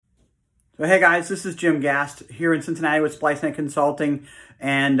Well, hey guys, this is Jim Gast here in Cincinnati with SpliceNet Consulting.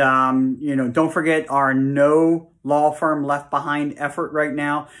 And, don't forget our No Law Firm Left Behind effort right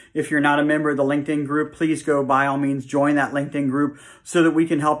now. If you're not a member of the LinkedIn group, please go by all means join that LinkedIn group so that we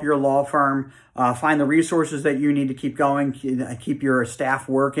can help your law firm find the resources that you need to keep going, keep your staff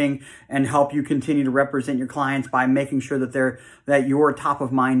working, and help you continue to represent your clients by making sure that you're top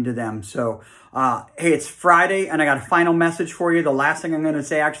of mind to them. So, hey, it's Friday, and I got a final message for you. The last thing I'm going to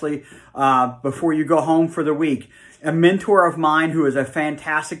say, actually, before you go home for the week. A mentor of mine who is a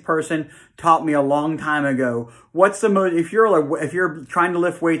fantastic person taught me a long time ago, if you're trying to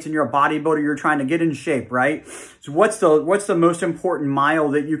lift weights and you're a bodybuilder, you're trying to get in shape, right? So what's the most important mile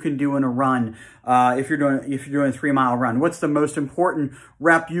that you can do in a run? If you're doing a 3-mile run, what's the most important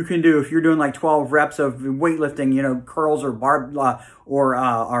rep you can do if you're doing like 12 reps of weightlifting, curls or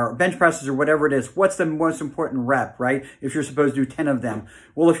or bench presses or whatever it is? What's the most important rep, right? If you're supposed to do 10 of them.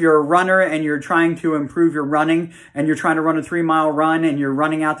 Well, if you're a runner and you're trying to improve your running and you're trying to run a 3-mile run and you're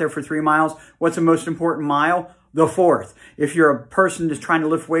running out there for 3 miles, what's the most important mile? The 4th. If you're a person just trying to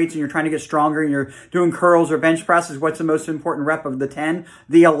lift weights and you're trying to get stronger and you're doing curls or bench presses, what's the most important rep of the 10?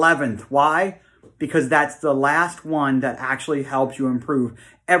 The 11th. Why? Because that's the last one that actually helps you improve.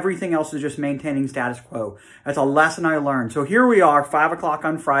 Everything else is just maintaining status quo. That's a lesson I learned. So here we are, 5 o'clock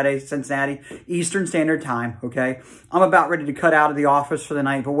on Friday, Cincinnati, Eastern Standard Time, okay? I'm about ready to cut out of the office for the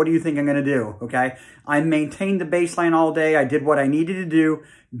night, but what do you think I'm going to do, okay? I maintained the baseline all day. I did what I needed to do.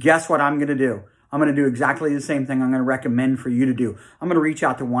 Guess what I'm going to do? I'm going to do exactly the same thing I'm going to recommend for you to do. I'm going to reach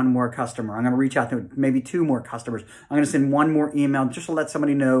out to one more customer. I'm going to reach out to maybe 2 more customers. I'm going to send 1 more email just to let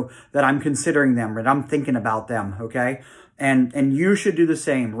somebody know that I'm considering them, that I'm thinking about them, okay? And you should do the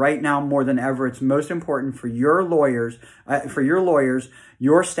same. Right now, more than ever, it's most important for your lawyers,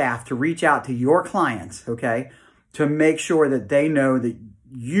 your staff to reach out to your clients, okay? To make sure that they know that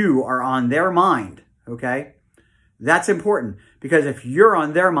you are on their mind, okay? That's important because if you're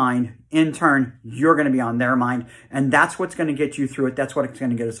on their mind, in turn, you're going to be on their mind. And that's what's going to get you through it. That's what's going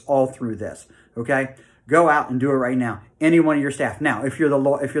to get us all through this. Okay? Go out and do it right now. Any one of your staff. Now, if you're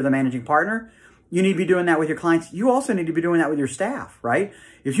the managing partner, you need to be doing that with your clients. You also need to be doing that with your staff, right?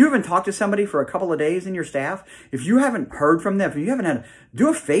 If you haven't talked to somebody for a couple of days in your staff, if you haven't heard from them, if you haven't do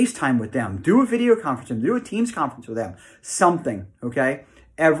a FaceTime with them, do a video conference with them, do a Teams conference with them, something, okay?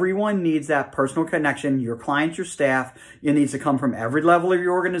 Everyone needs that personal connection. Your clients, your staff, it needs to come from every level of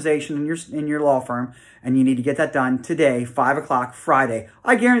your organization in your law firm, and you need to get that done today, 5 o'clock Friday.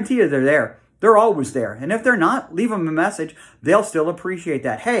 I guarantee you they're there. They're always there. And if they're not, leave them a message. They'll still appreciate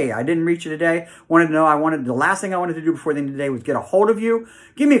that. Hey, I didn't reach you today. The last thing I wanted to do before the end of the day was get a hold of you.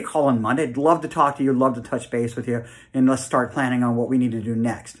 Give me a call on Monday. I'd love to talk to you. I'd love to touch base with you. And let's start planning on what we need to do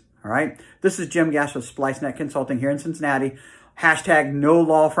next. All right. This is Jim Gast with SpliceNet Consulting here in Cincinnati. Hashtag No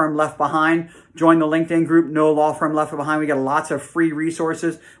Law Firm Left Behind. Join the LinkedIn group, No Law Firm Left Behind. We got lots of free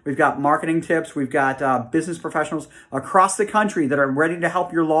resources. We've got marketing tips. We've got business professionals across the country that are ready to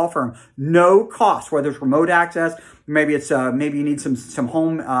help your law firm. No cost, whether it's remote access, maybe you need some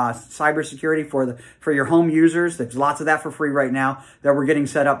home cybersecurity for your home users. There's lots of that for free right now that we're getting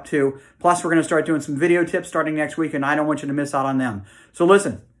set up too. Plus, we're going to start doing some video tips starting next week, and I don't want you to miss out on them. So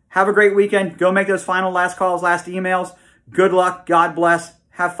listen, have a great weekend. Go make those final last calls, last emails. Good luck. God bless.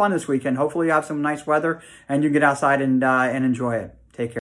 Have fun this weekend. Hopefully you have some nice weather and you get outside and enjoy it.